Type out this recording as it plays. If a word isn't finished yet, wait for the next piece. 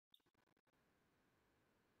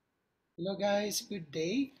Hello guys, good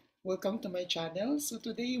day. Welcome to my channel. So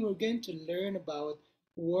today we're going to learn about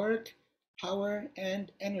work, power,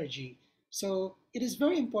 and energy. So it is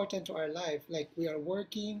very important to our life. Like we are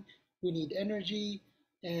working, we need energy,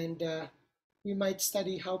 and we might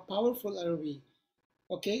study how powerful are we.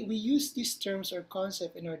 Okay, we use these terms or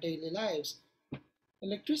concept in our daily lives.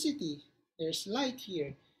 Electricity, there's light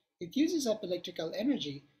here. It uses up electrical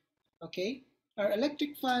energy. Okay, our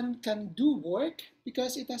electric fan can do work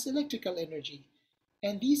because it has electrical energy.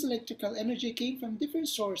 And these electrical energy came from different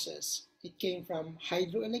sources. It came from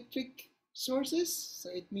hydroelectric sources, so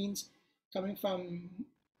it means coming from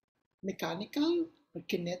mechanical or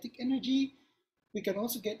kinetic energy. We can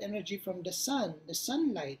also get energy from the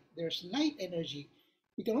sunlight. There's light energy.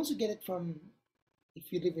 We can also get it from,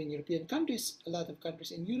 if you live in European countries, a lot of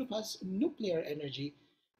countries in Europe has nuclear energy,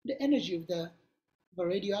 the energy of the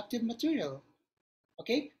radioactive material.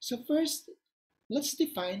 Okay, so first, let's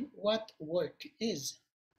define what work is.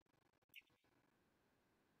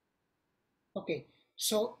 Okay,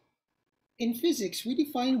 so in physics, we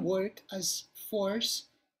define work as force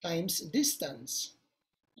times distance.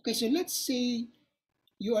 Okay, so let's say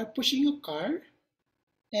you are pushing a car,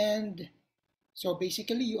 and so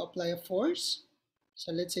basically you apply a force.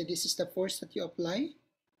 So let's say this is the force that you apply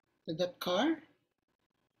to that car.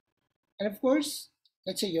 And of course,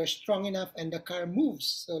 let's say you're strong enough and the car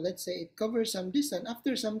moves. So let's say it covers some distance.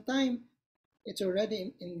 After some time, it's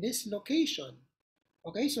already in this location.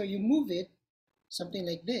 Okay, so you move it something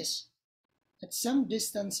like this at some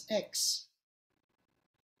distance x.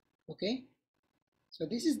 Okay, so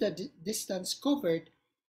this is the distance covered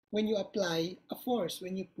when you apply a force,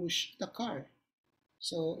 when you push the car.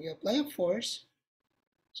 So you apply a force.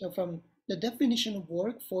 So from the definition of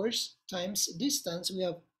work, force times distance, we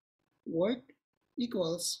have work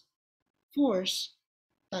equals force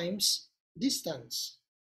times distance.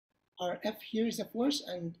 Our F here is the force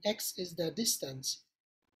and X is the distance.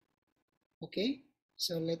 Okay,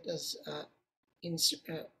 so let us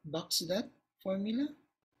box that formula.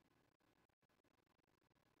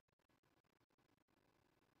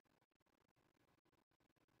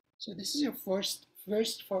 So this is your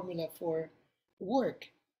first formula for work.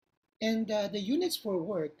 And the units for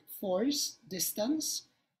work, force, distance.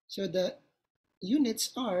 So the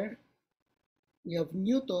units are, we have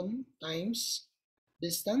Newton times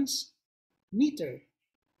distance, meter.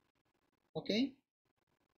 Okay?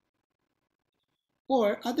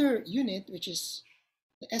 Or other unit, which is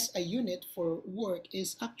the SI unit for work,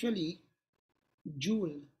 is actually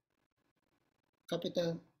joule,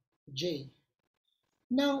 capital J.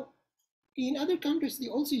 Now, in other countries, they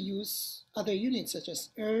also use other units such as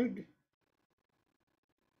erg,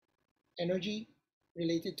 energy,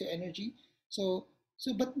 related to energy.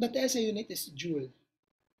 But the SI unit is joule.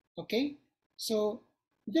 Okay? So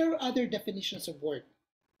there are other definitions of work.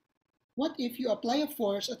 What if you apply a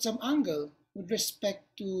force at some angle with respect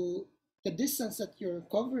to the distance that you're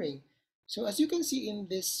covering? So as you can see in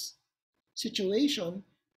this situation,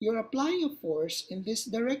 you're applying a force in this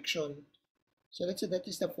direction. So let's say that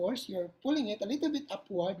is the force. You're pulling it a little bit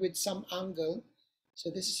upward with some angle. So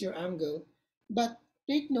this is your angle. But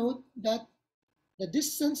take note that the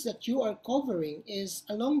distance that you are covering is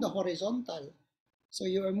along the horizontal. So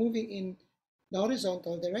you are moving in the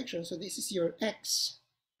horizontal direction. So this is your x.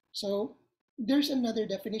 So there's another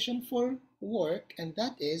definition for work, and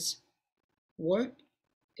that is work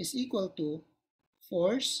is equal to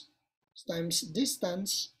force times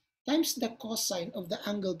distance times the cosine of the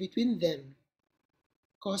angle between them,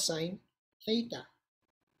 cosine theta.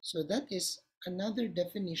 So that is another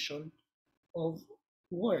definition of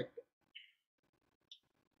work.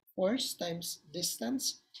 Force times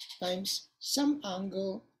distance times some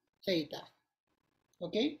angle theta.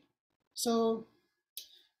 Okay? So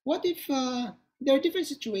what if there are different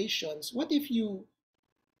situations? What if you,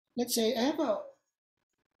 let's say I have a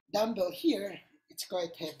dumbbell here, it's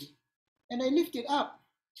quite heavy, and I lift it up,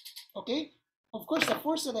 okay? Of course, the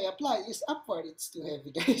force that I apply is upward. It's too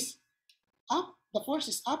heavy, guys. Up, the force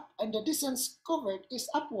is up, and the distance covered is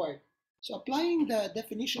upward. So applying the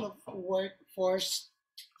definition of work, force,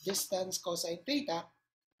 distance, cosine theta,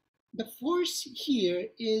 the force here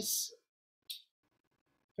is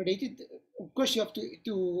related. Of course, you have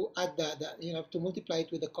to add you have to multiply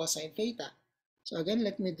it with the cosine theta. So again,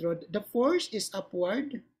 let me draw. The force is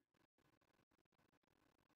upward.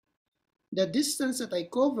 The distance that I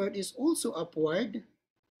covered is also upward.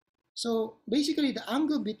 So basically, the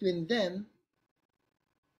angle between them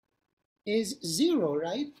is 0,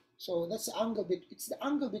 right? So that's the angle. It's the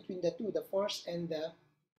angle between the two, the force and the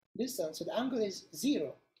distance. So the angle is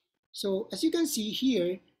 0. So as you can see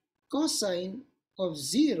here, cosine of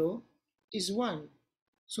 0 is 1.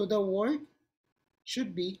 So the work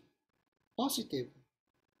should be positive.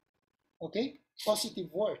 Okay?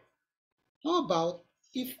 Positive work. How about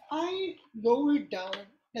if I lower down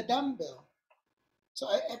the dumbbell? So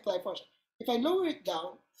I apply force. If I lower it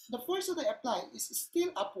down, the force that I apply is still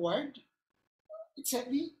upward. It's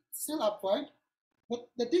heavy, still upward, but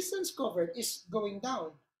the distance covered is going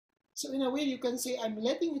down. So in a way, you can say I'm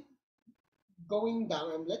letting it going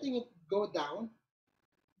down. I'm letting it go down,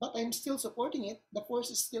 but I'm still supporting it. The force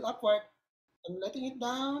is still upward. I'm letting it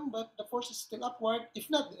down, but the force is still upward. If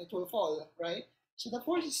not, it will fall, right? So the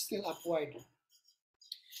force is still upward.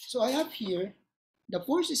 So I have here, the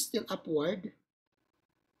force is still upward,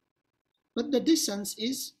 but the distance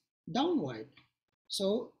is downward.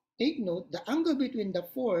 So take note, the angle between the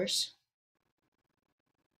force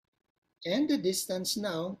and the distance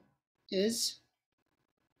now is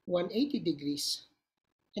 180 degrees.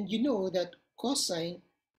 And you know that cosine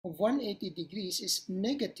of 180 degrees is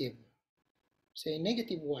negative, say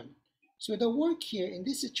negative 1. So the work here in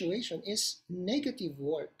this situation is negative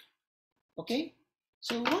work. Okay?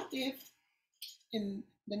 So what if in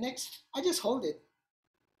the next, I just hold it.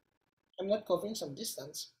 I'm not covering some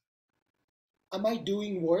distance. Am I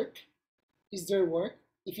doing work? Is there work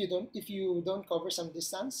if you don't cover some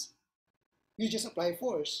distance? You just apply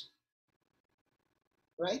force,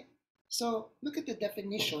 right? So look at the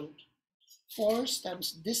definition. Force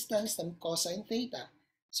times distance times cosine theta.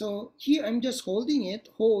 So here I'm just holding it.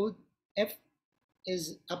 Hold, F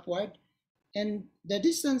is upward, and the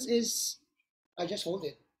distance is, I just hold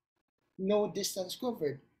it. No distance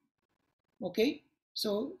covered. Okay?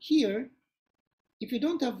 So here, if you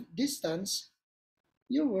don't have distance,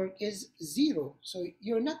 your work is 0. So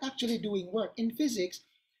you're not actually doing work. In physics,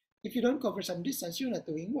 if you don't cover some distance, you're not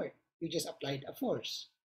doing work. You just applied a force.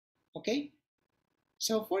 Okay?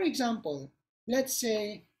 So for example, let's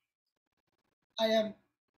say I am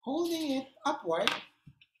holding it upward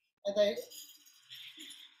and I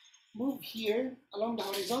move here along the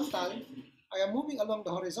horizontal. I am moving along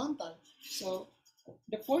the horizontal. So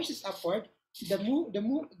the force is upward. The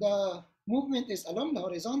movement is along the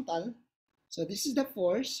horizontal. So this is the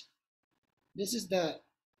force. This is the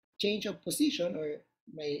change of position or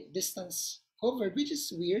my distance covered, which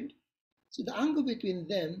is weird. So the angle between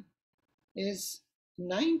them is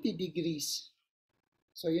 90 degrees.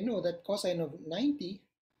 So you know that cosine of 90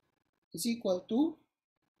 is equal to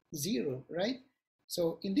 0, right?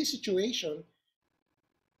 So in this situation,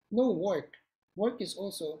 no work. Work is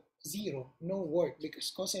also 0, no work,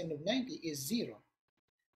 because cosine of 90 is 0.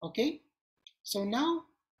 Okay? So now,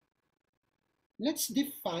 let's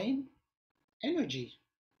define energy.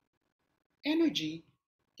 Energy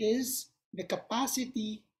is the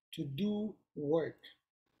capacity to do work.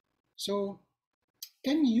 So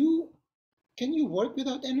can you work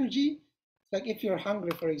without energy? Like if you're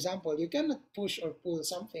hungry, for example, you cannot push or pull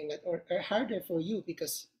something that or harder for you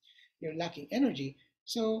because you're lacking energy.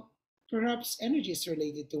 So perhaps energy is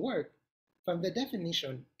related to work. From the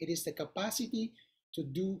definition, it is the capacity to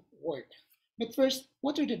do work. But first,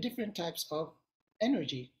 what are the different types of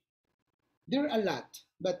energy? There are a lot,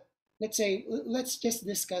 but let's just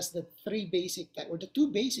discuss the three basic types or the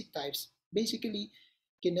two basic types, basically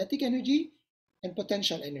kinetic energy and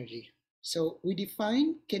potential energy. So we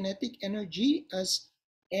define kinetic energy as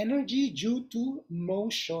energy due to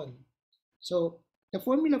motion. So the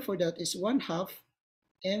formula for that is 1/2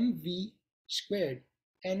 mv squared,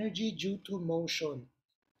 energy due to motion.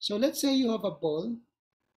 So let's say you have a ball.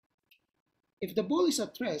 If the ball is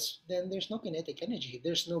at rest, then there's no kinetic energy,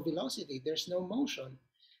 there's no velocity, there's no motion.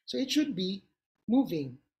 So it should be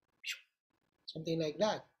moving, something like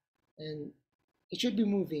that. And it should be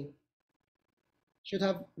moving, should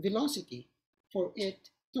have velocity for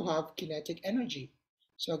it to have kinetic energy.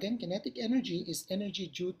 So again, kinetic energy is energy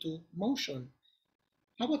due to motion.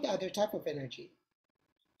 How about the other type of energy?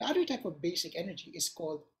 The other type of basic energy is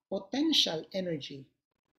called potential energy,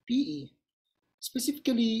 PE,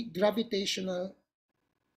 specifically gravitational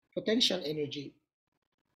potential energy.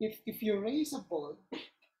 If you raise a ball,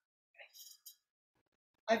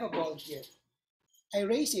 I have a ball here. I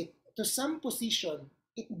raise it to some position,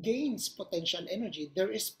 it gains potential energy.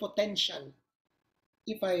 There is potential.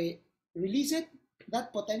 If I release it,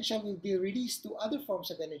 that potential will be released to other forms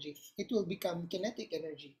of energy. It will become kinetic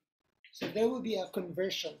energy. So there will be a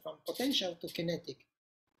conversion from potential to kinetic.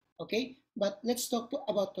 Okay, but let's talk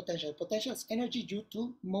about potential. Potential is energy due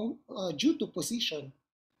to position.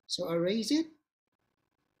 So I raise it.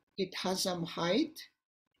 It has some height.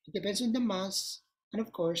 It depends on the mass, and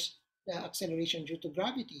of course, the acceleration due to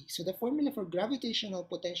gravity. So the formula for gravitational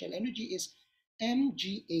potential energy is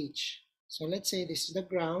mgh. So let's say this is the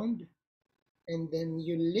ground. and then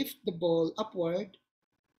you lift the ball upward,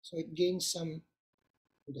 so it gains some,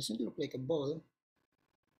 it doesn't look like a ball,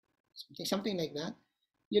 something like that.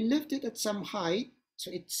 You lift it at some height,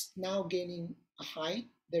 so it's now gaining a height.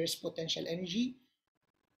 There is potential energy.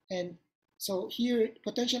 And so here,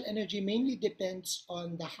 potential energy mainly depends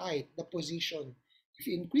on the height, the position. If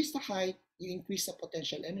you increase the height, you increase the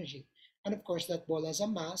potential energy. And of course, that ball has a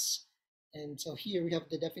mass. And so here we have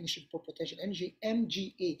the definition for potential energy,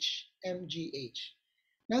 mgh, mgh.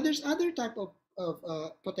 Now there's other type of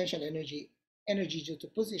potential energy, energy due to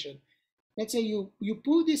position. Let's say you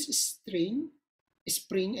pull this spring,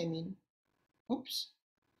 I mean, oops,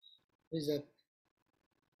 what is that?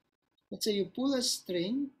 Let's say you pull a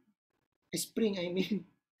spring, I mean,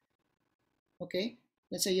 okay?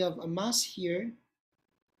 Let's say you have a mass here.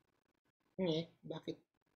 Bakit?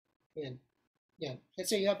 Yan. Yan. Let's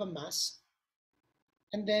say you have a mass,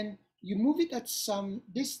 and then you move it at some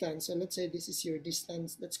distance. So let's say this is your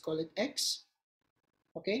distance. Let's call it x,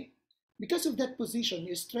 okay? Because of that position,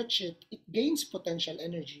 you stretch it, it gains potential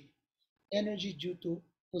energy. Energy due to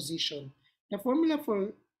position. The formula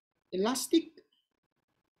for elastic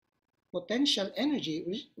potential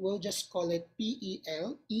energy, we'll just call it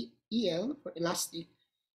PEL, EL for elastic,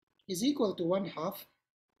 is equal to 1/2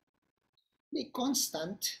 the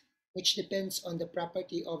constant, which depends on the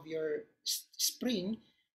property of your spring,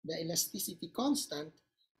 the elasticity constant,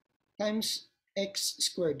 times x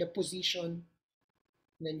squared, the position,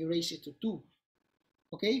 then you raise it to 2.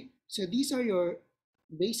 Okay, so these are your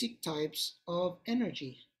basic types of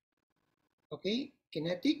energy. Okay,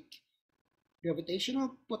 kinetic,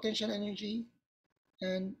 gravitational potential energy,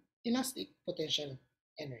 and elastic potential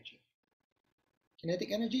energy.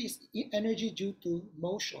 Kinetic energy is energy due to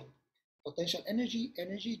motion. Potential energy,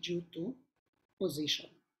 energy due to position.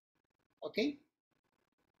 Okay?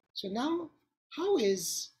 So now, how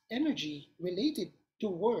is energy related to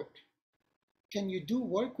work? Can you do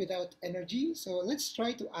work without energy? So let's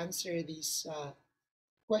try to answer these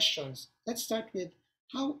questions. Let's start with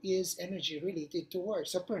how is energy related to work?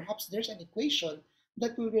 So perhaps there's an equation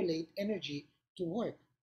that will relate energy to work.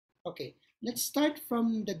 Okay, let's start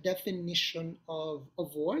from the definition of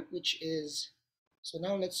work, which is, so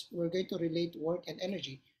now we're going to relate work and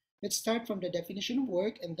energy. Let's start from the definition of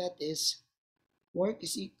work, and that is work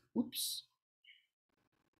is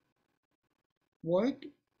work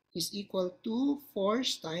is equal to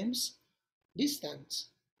force times distance.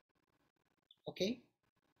 Okay.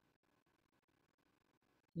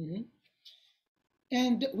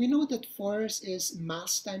 And we know that force is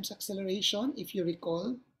mass times acceleration. If you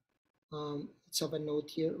recall, let's have a note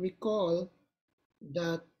here. Recall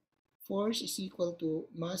that force is equal to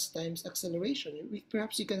mass times acceleration.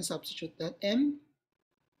 Perhaps you can substitute that ma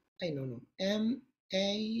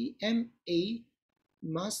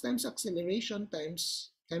mass times acceleration times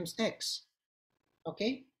x.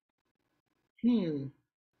 Okay. Do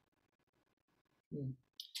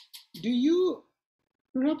you,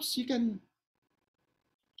 perhaps you can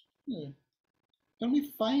we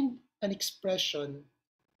find an expression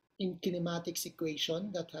in kinematics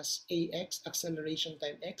equation that has ax, acceleration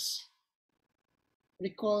time x?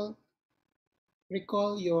 Recall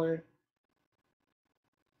your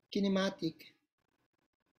kinematic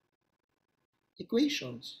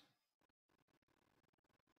equations.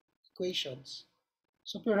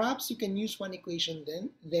 So perhaps you can use one equation then.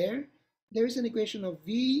 There is an equation of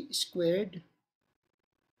v squared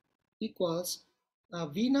equals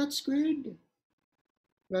v naught squared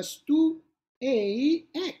plus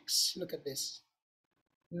 2ax. Look at this.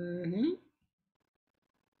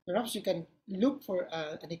 Perhaps you can look for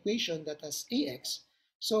an equation that has ax.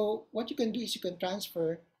 So what you can do is you can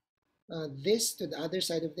transfer this to the other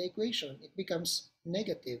side of the equation. It becomes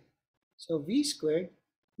negative. So v squared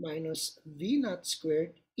minus v naught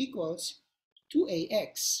squared equals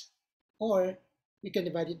 2ax. Or we can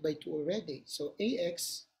divide it by 2 already. So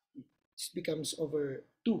ax becomes over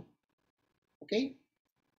 2. Okay?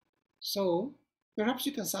 So perhaps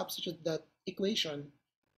you can substitute that equation.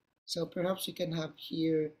 So perhaps you can have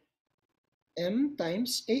here m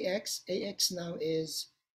times ax. Ax now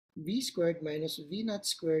is v squared minus v naught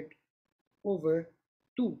squared over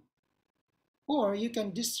 2. Or you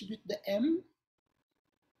can distribute the m.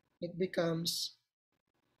 It becomes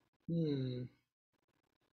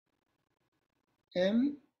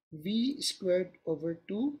m v squared over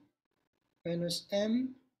 2 minus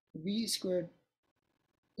m v squared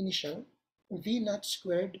initial v naught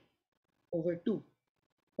squared over 2.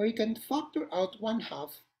 Or you can factor out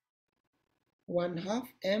 1/2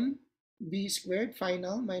 m v squared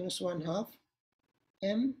final minus 1/2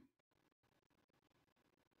 m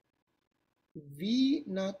v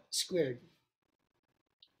naught squared.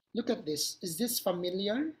 Look at this. Is this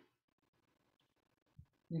familiar?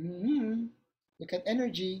 Look at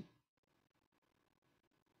energy.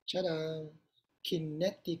 Ta-da!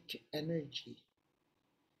 Kinetic energy.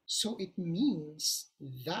 So it means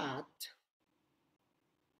that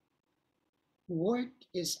work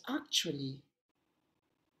is actually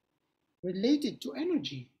related to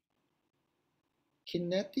energy.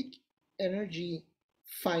 Kinetic energy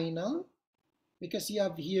final, because you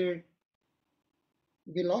have here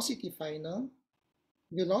velocity final,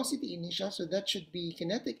 velocity initial, so that should be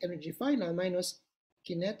kinetic energy final minus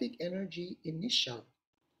kinetic energy initial.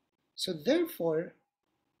 So therefore,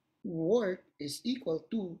 work is equal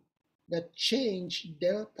to the change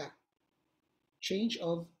delta, change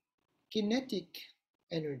of kinetic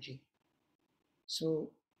energy.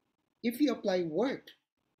 So if you apply work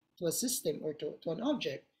to a system or to an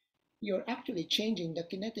object, you're actually changing the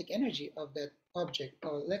kinetic energy of that object,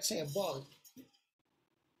 or let's say a ball.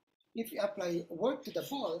 If you apply work to the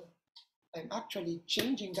ball, I'm actually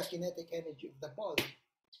changing the kinetic energy of the ball.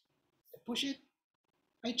 I push it,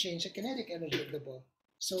 I change the kinetic energy of the ball.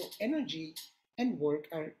 So energy and work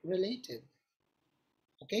are related.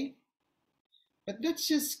 Okay? But that's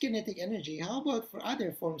just kinetic energy. How about for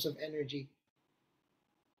other forms of energy?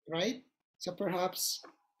 Right? So perhaps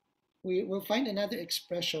we will find another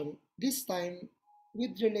expression, this time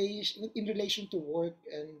in relation to work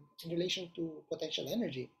and in relation to potential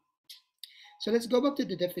energy. So let's go back to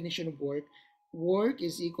the definition of work. Work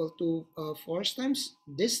is equal to force times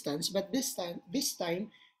distance, but this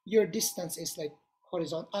time your distance is like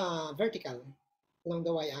vertical along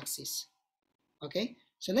the y-axis. Okay,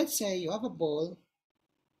 so let's say you have a ball,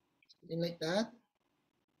 something like that.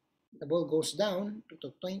 The ball goes down,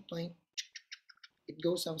 it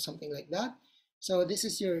goes down something like that. So this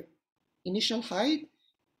is your initial height.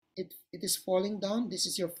 It is falling down. This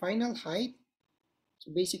is your final height.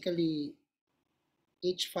 So basically,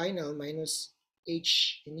 h final minus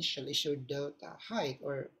h initial is your delta height,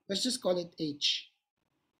 or let's just call it h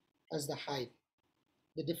as the height,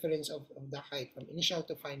 the difference of the height from initial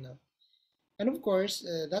to final. And of course,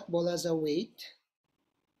 that ball has a weight,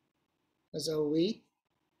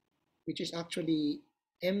 which is actually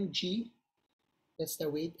mg. That's the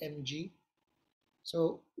weight mg.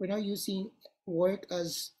 So we're now using work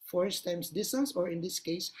as force times distance, or in this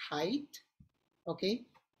case, height. Okay,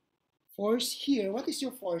 force here, what is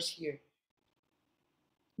your force here?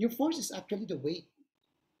 Your force is actually the weight.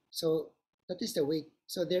 So that is the weight.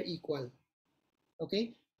 So they're equal.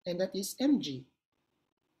 Okay, and that is mg.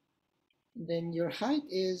 Then your height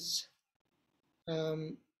is,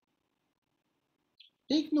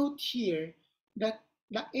 take note here that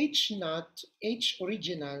the h naught, h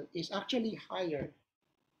original is actually higher.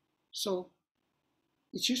 So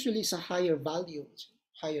it's usually a higher value,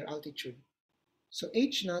 higher altitude. So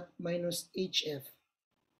h naught minus hf.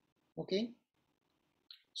 Okay,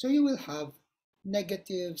 so you will have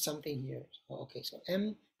negative something here. Okay, so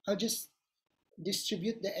I'll just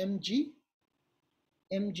distribute the mg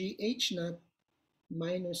h naught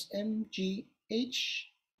minus mg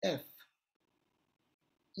hf.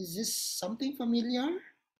 Is this something familiar?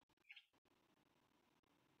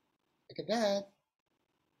 Look at that.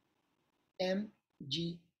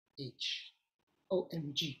 mgh.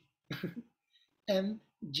 OMG.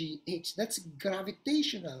 mgh. That's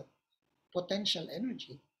gravitational potential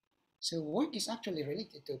energy. So work is actually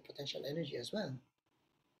related to potential energy as well.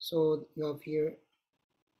 So you have here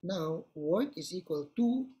now work is equal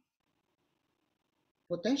to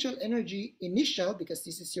potential energy initial, because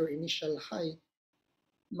this is your initial height,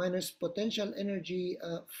 minus potential energy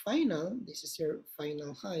final, this is your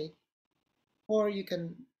final height, or you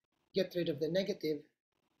can get rid of the negative.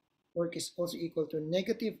 Work is also equal to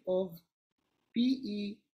negative of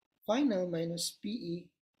PE final minus PE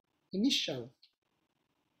initial.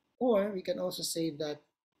 Or we can also say that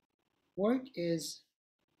work is,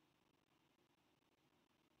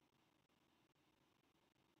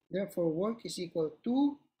 therefore work is equal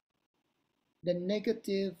to the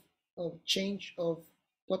negative of change of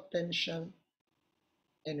potential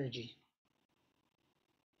energy.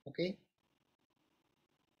 Okay?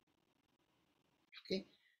 Okay,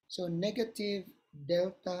 so negative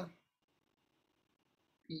delta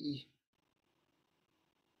PE.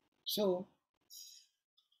 So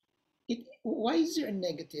why is there a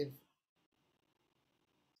negative?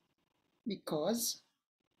 Because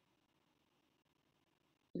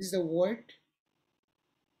it is the work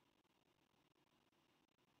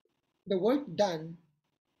done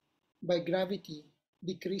by gravity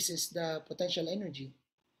decreases the potential energy.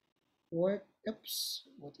 What is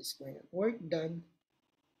going on? Work done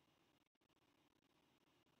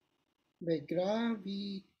by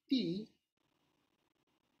gravity T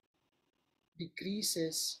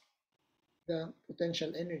decreases the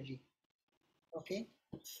potential energy. Okay,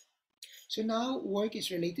 so now work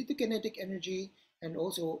is related to kinetic energy, and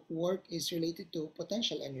also work is related to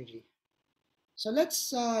potential energy. So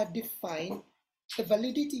let's define the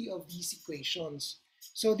validity of these equations.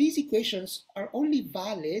 So these equations are only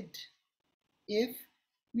valid if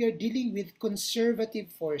we are dealing with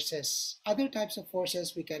conservative forces. Other types of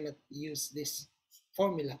forces, we cannot use this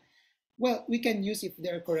formula. Well, we can use if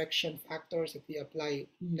there are correction factors, if we apply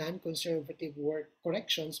non-conservative work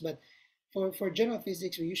corrections, but for general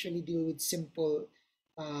physics, we usually deal with simple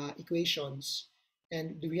equations,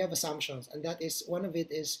 and we have assumptions, and that is, one of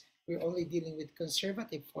it is we're only dealing with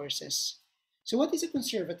conservative forces. So what is a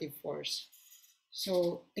conservative force?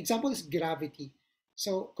 So example is gravity.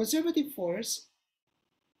 So conservative force,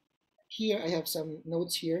 here I have some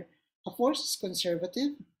notes here. A force is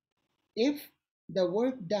conservative if the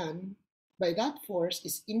work done by that force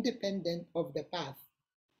is independent of the path.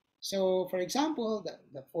 So for example,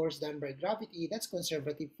 the force done by gravity, that's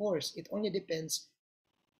conservative force. It only depends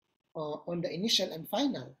on the initial and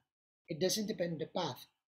final. It doesn't depend on the path.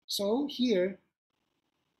 So here,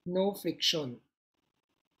 no friction,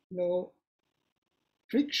 no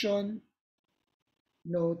friction,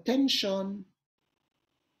 no tension,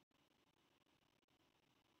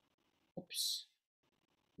 oops,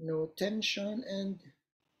 no tension, and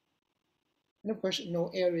of course,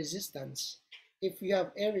 no air resistance. If you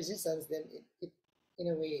have air resistance, then in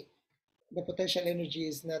a way, the potential energy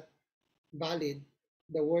is not valid.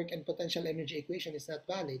 The work and potential energy equation is not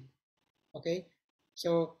valid. Okay,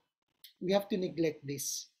 so we have to neglect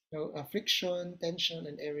this. Friction, tension,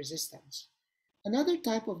 and air resistance. Another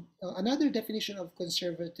definition of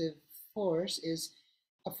conservative force is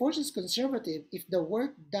a force is conservative if the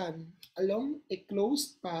work done along a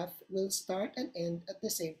closed path will start and end at the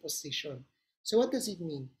same position. So what does it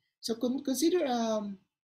mean? So consider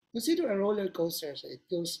a roller coaster. So it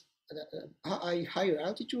goes at a higher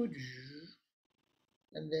altitude,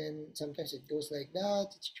 and then sometimes it goes like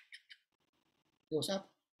that, it goes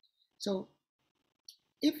up. So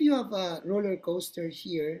if you have a roller coaster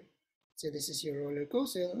here, so this is your roller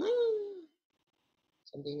coaster,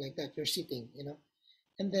 something like that, you're sitting,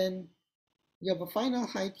 and then you have a final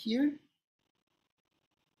height here.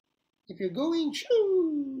 If you're going,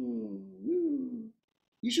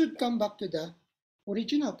 you should come back to the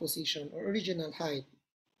original position or original height.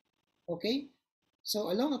 Okay,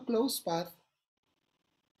 so along a closed path,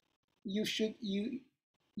 you should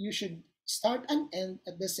start and end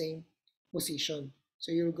at the same position.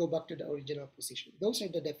 So you'll go back to the original position. Those are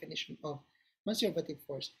the definition of conservative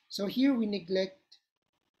force. So here we neglect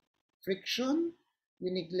friction, we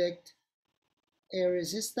neglect air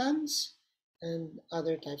resistance, and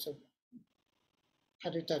other types of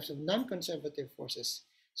non-conservative forces.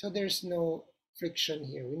 So there's no friction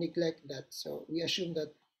here. We neglect that. So we assume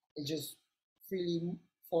that it's just freely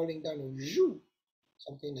falling down, or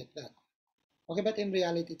something like that. Okay, but in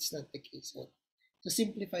reality, it's not the case. So to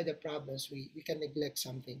simplify the problems, we can neglect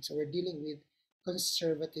something. So we're dealing with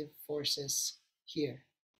conservative forces here.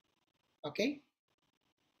 Okay?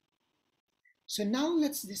 So now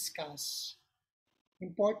let's discuss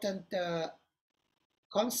important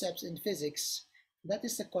concepts in physics. That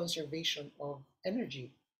is the conservation of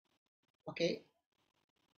energy. Okay?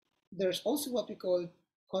 There's also what we call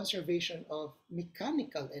conservation of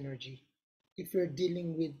mechanical energy if you're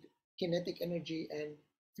dealing with kinetic energy and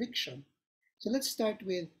friction. So let's start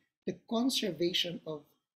with the conservation of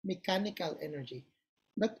mechanical energy.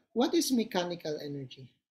 But what is mechanical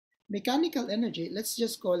energy? Mechanical energy, let's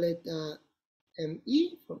just call it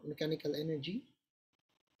ME for mechanical energy.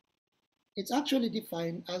 It's actually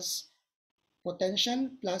defined as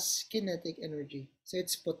potential plus kinetic energy. So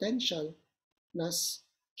it's potential plus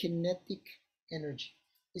kinetic energy.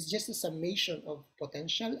 It's just a summation of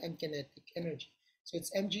potential and kinetic energy. So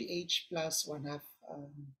it's mgh plus one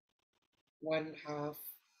half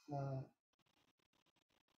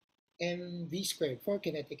mv squared for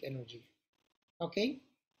kinetic energy. Okay?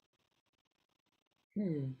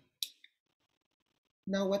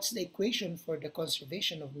 Now, what's the equation for the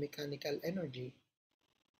conservation of mechanical energy?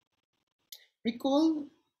 Recall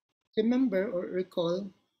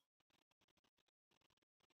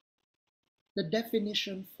the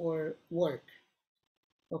definition for work.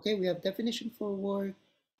 Okay, we have definition for work,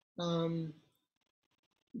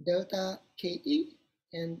 delta KE,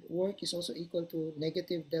 and work is also equal to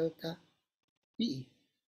negative delta PE.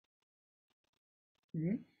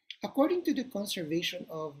 According to the conservation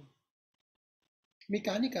of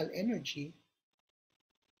mechanical energy,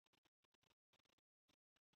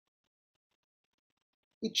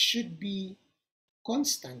 it should be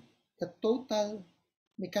constant. The total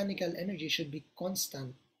mechanical energy should be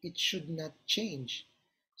constant. It should not change.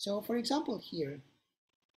 So for example here,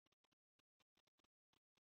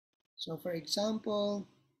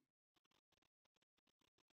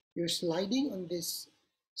 you're sliding on this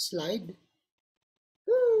slide.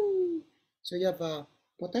 Woo! So you have a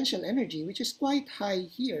potential energy which is quite high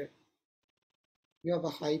here. You have a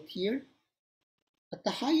height here. At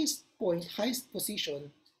the highest point, highest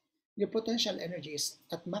position, your potential energy is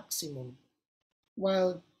at maximum.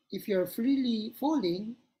 While if you're freely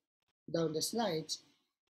falling down the slides,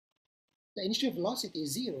 the initial velocity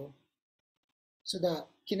is zero. So the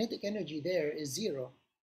kinetic energy there is zero.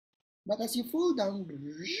 But as you fall down,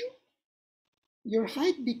 your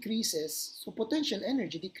height decreases, so potential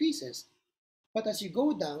energy decreases. But as you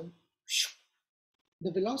go down,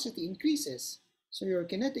 the velocity increases, so your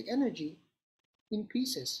kinetic energy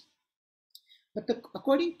increases. But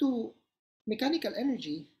according to mechanical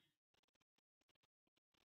energy,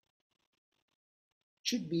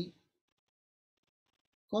 should be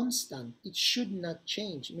constant. It should not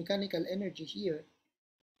change. Mechanical energy here,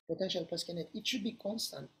 potential plus kinetic, it should be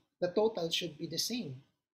constant. The total should be the same,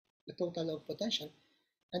 the total of potential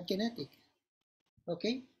and kinetic.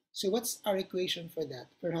 Okay, so what's our equation for that?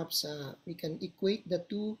 Perhaps we can equate the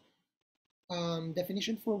two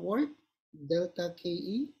definition for work. Delta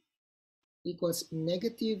KE equals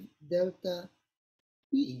negative delta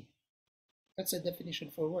PE. That's a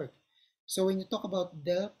definition for work. So when you talk about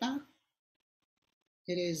delta,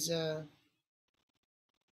 it is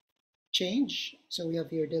change. So we have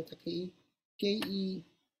here delta KE. KE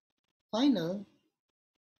final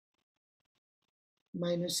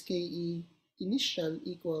minus KE initial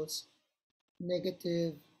equals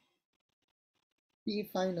negative PE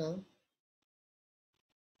final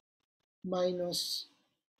minus,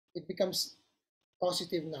 it becomes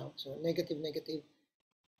positive now, so negative negative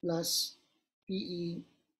plus PE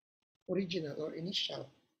original or initial.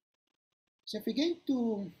 So if we're going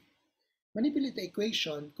to manipulate the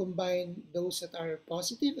equation, combine those that are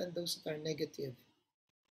positive and those that are negative.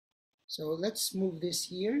 So let's move this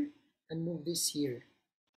here and move this here.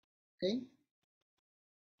 Okay?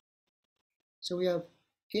 So we have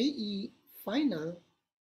KE final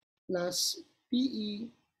plus PE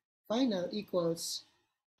final equals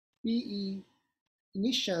PE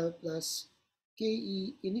initial plus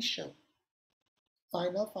KE initial.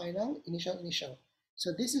 Final, final, initial, initial.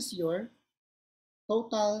 So this is your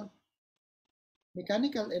total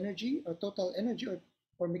mechanical energy or total energy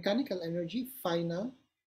or mechanical energy final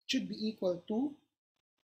should be equal to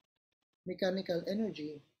mechanical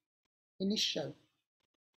energy initial.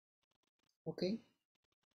 Okay?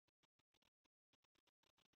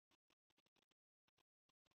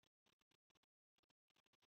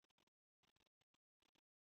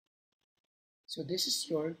 So this is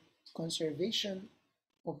your conservation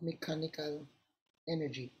of mechanical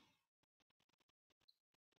energy.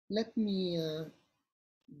 Let me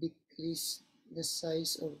decrease the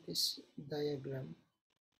size of this diagram.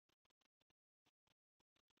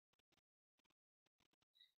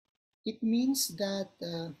 It means that,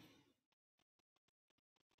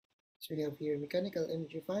 so we have here mechanical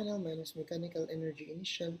energy final minus mechanical energy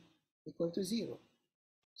initial equal to 0.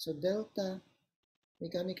 So delta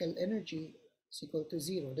mechanical energy is equal to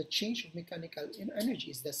 0. The change of mechanical energy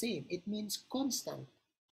is the same. It means constant.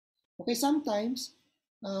 Okay, sometimes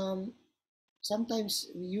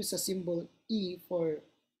we use a symbol E for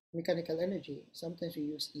mechanical energy. Sometimes we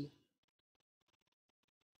use E.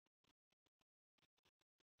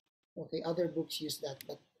 Okay, other books use that,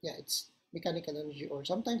 but yeah, it's mechanical energy or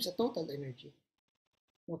sometimes a total energy.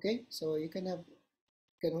 Okay, so you can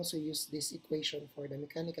also use this equation for the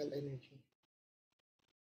mechanical energy.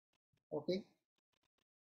 Okay.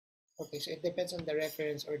 Okay, so it depends on the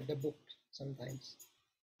reference or the book sometimes.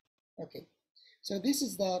 Okay, so this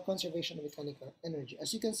is the conservation of mechanical energy.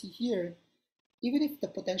 As you can see here, even if the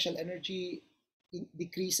potential energy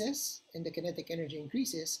decreases and the kinetic energy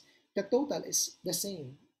increases, the total is the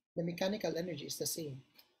same. The mechanical energy is the same.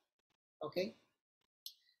 Okay,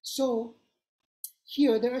 so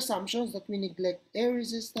here there are assumptions that we neglect air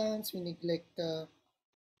resistance, we neglect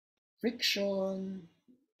friction,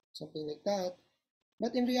 something like that.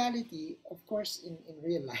 But in reality, of course, in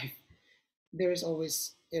real life, there is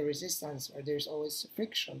always a resistance or there's always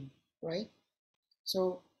friction, right?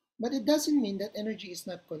 So, but it doesn't mean that energy is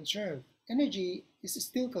not conserved. Energy is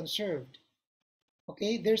still conserved.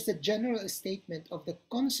 Okay, there's the general statement of the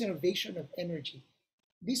conservation of energy.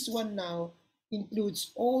 This one now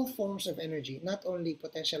includes all forms of energy, not only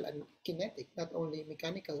potential and kinetic, not only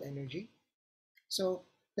mechanical energy. So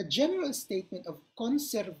the general statement of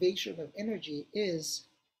conservation of energy is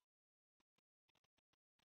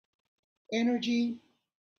energy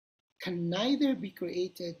can neither be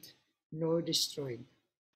created nor destroyed.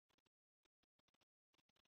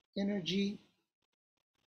 Energy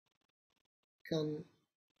can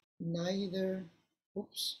neither,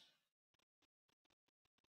 oops,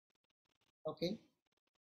 okay,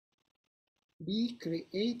 be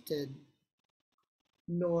created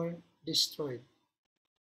nor destroyed.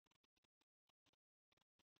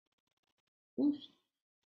 Oops,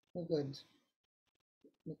 oh god,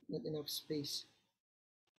 not enough space.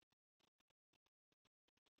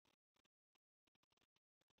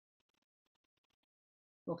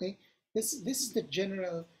 Okay, this is the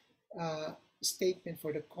general uh, statement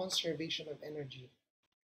for the conservation of energy.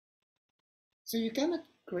 So you cannot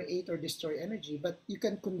create or destroy energy, but you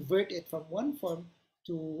can convert it from one form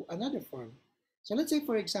to another form. So let's say,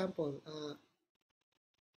 for example,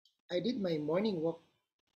 I did my morning walk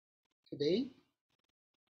today,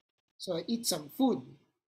 so I eat some food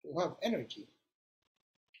to have energy.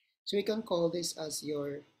 So we can call this as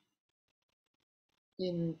your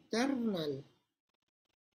internal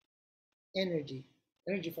energy,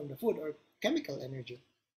 energy from the food or chemical energy.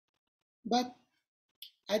 But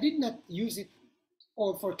I did not use it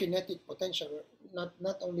all for kinetic potential,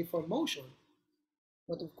 not only for motion,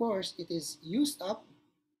 but of course it is used up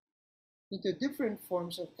into different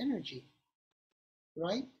forms of energy,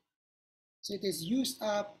 right? So it is used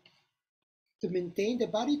up to maintain the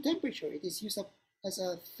body temperature. It is used up as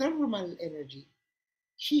a thermal energy,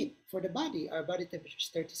 heat for the body. Our body temperature is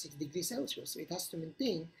 36 degrees Celsius, so it has to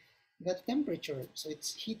maintain that temperature. So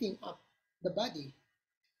it's heating up the body,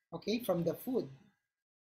 okay, from the food,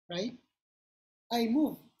 right? I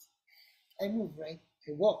move, I move, right?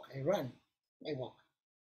 I walk, I run, I walk.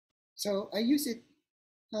 So I use it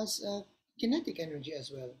as a kinetic energy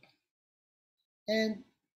as well. And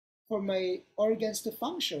for my organs to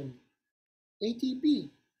function, ATP,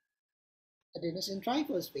 adenosine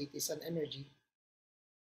triphosphate, is an energy.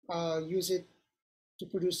 Use it to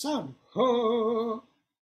produce sound.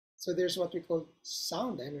 So there's what we call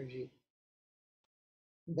sound energy,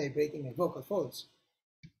 vibrating my vocal folds.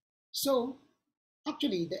 So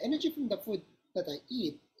actually, the energy from the food that I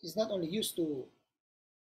eat is not only used to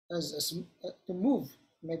to move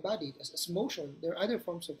my body as motion. There are other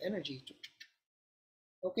forms of energy.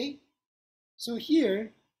 Okay, so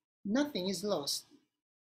here nothing is lost.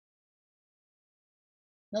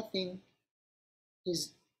 Nothing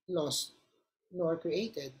is lost nor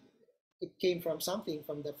created. It came from something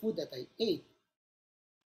from the food that I ate,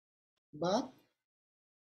 but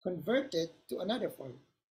converted to another form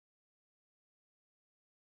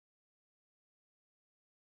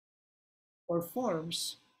or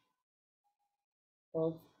forms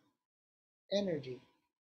of energy.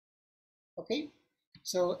 Okay?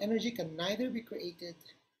 So energy can neither be created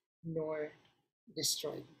nor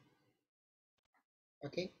destroyed.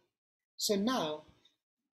 Okay? So now,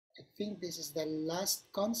 I think this is the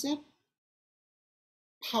last concept,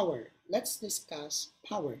 power. Let's discuss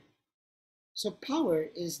power. So power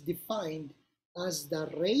is defined as the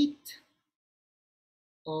rate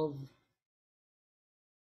of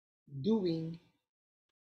doing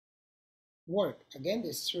work. Again,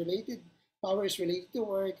 this is related, power is related to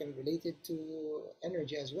work and related to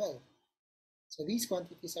energy as well. So these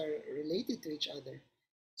quantities are related to each other.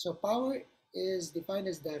 So power is defined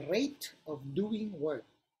as the rate of doing work.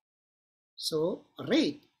 So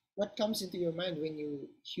rate, what comes into your mind when you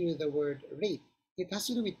hear the word rate? It has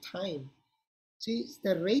to do with time. See, it's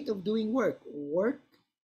the rate of doing work, work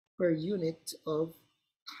per unit of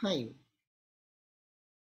time.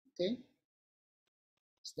 Okay,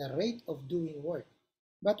 it's the rate of doing work.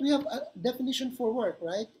 But we have a definition for work,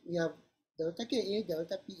 right? We have delta Ka,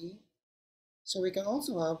 delta Pe. So we can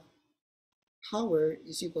also have power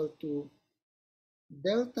is equal to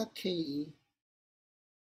delta Ke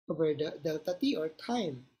over delta T, or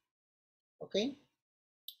time. Okay?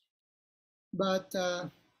 But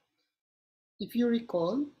if you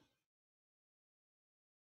recall,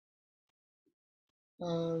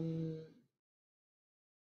 um,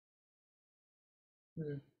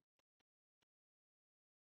 hmm,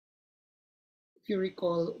 if you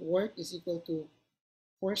recall, work is equal to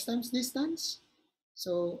force times distance.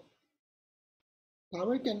 So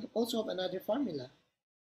power can also have another formula.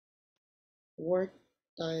 Work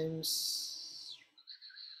times,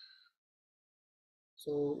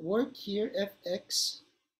 so work here, Fx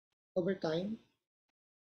over time.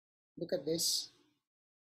 Look at this.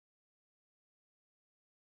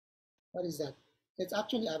 What is that? It's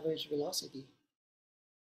actually average velocity.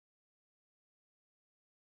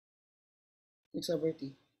 X over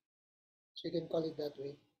t. So you can call it that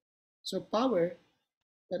way. So power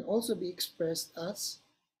can also be expressed as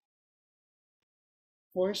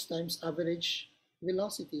force times average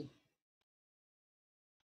velocity.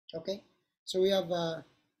 Okay, so we have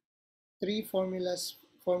three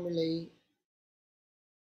formulae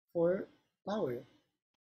for power.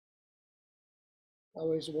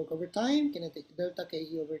 Power is work over time, kinetic delta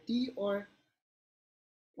Ke over T, or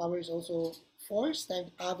power is also force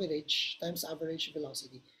times average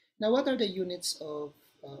velocity. Now, what are the units of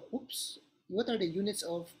what are the units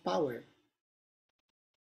of power?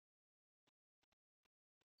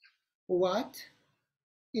 What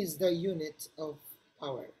is the unit of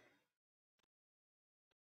power?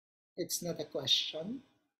 It's not a question,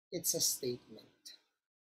 it's a statement.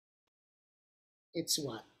 It's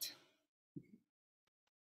what?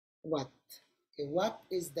 What? Okay, what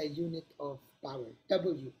is the unit of power?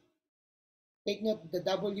 W. Take note, the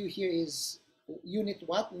W here is unit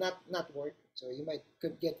what, not word. So you might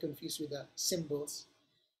get confused with the symbols.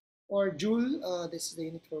 Or joule, this is the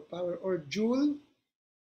unit for power, or joule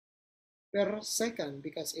per second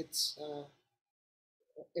because it's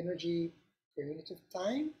energy per unit of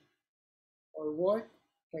time, or work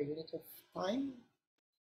per unit of time.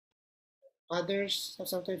 Others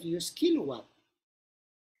sometimes use kilowatt,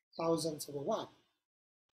 thousands of a watt.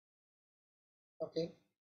 Okay,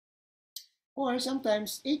 or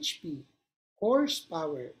sometimes HP,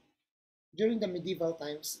 horsepower. During the medieval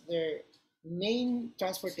times, their main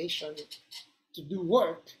transportation to do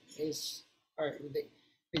work is, or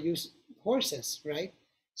they use horses, right?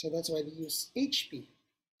 So that's why they use HP.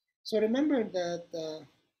 So remember that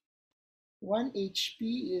 1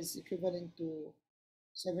 HP is equivalent to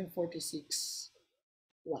 746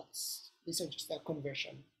 watts. These are just a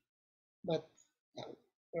conversion, but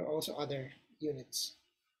there are also other units.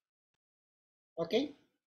 Okay,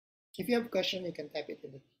 if you have a question, you can type it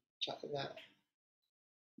in the chat,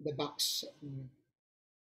 the box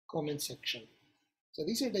comment section. So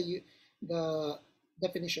these are the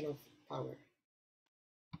definition of power.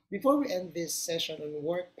 Before we end this session on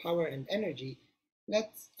work, power, and energy,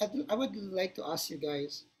 I would like to ask you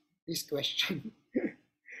guys this question.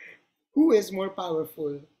 Who is more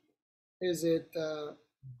powerful? Is it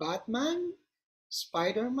Batman,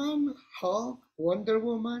 Spider-Man, Hulk, Wonder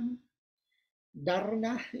Woman,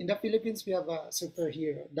 Darna? In the Philippines, we have a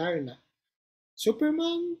superhero, Darna.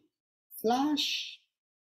 Superman, Flash,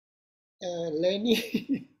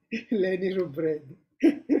 Lenny, Lenny Robredo.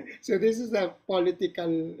 So this is a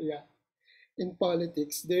political, yeah. In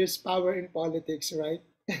politics, there's power in politics, right?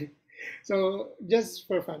 So just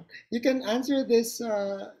for fun, you can answer this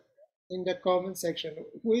in the comment section.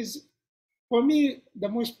 Who is, for me, the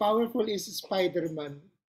most powerful is Spider-Man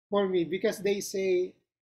for me because they say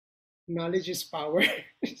knowledge is power.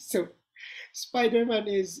 So Spider-Man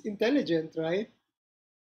is intelligent, right?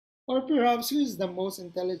 Or perhaps who is the most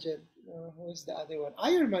intelligent? Who is the other one?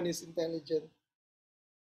 Iron Man is intelligent.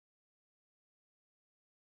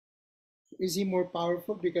 Is he more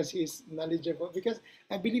powerful because he's knowledgeable? Because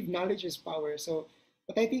I believe knowledge is power. So,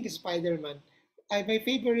 but I think Spider-Man. My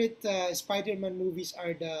favorite Spider-Man movies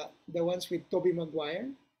are the ones with Tobey Maguire.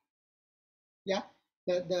 Yeah,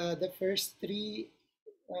 the first three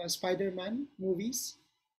Spider-Man movies.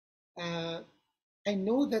 Uh, I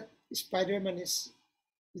know that Spider-Man is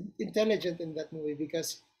intelligent in that movie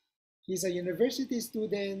because he's a university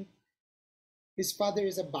student. His father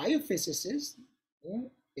is a biophysicist.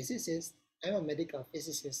 Physicist. I'm a medical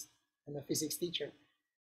physicist. I'm a physics teacher.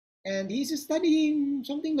 And he's studying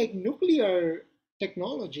something like nuclear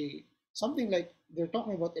technology, something like they're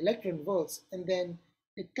talking about electron volts. And then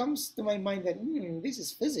it comes to my mind that this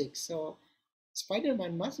is physics. So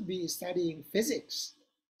Spider-Man must be studying physics.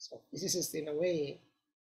 So physicists, in a way,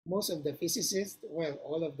 most of the physicists, well,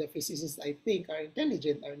 all of the physicists I think are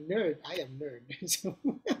intelligent, are nerd. I am nerd. So,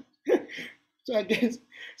 so I guess,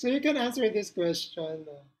 so you can answer this question.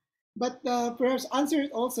 But perhaps answer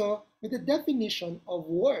it also with the definition of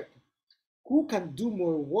work. Who can do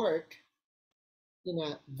more work in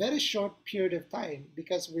a very short period of time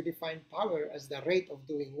because we define power as the rate of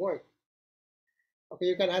doing work. Okay,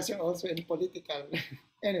 you can answer also in political.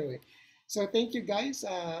 Anyway, so thank you guys.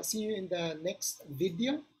 See you in the next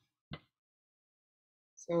video.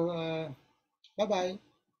 So bye-bye.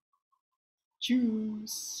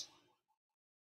 Tschüss.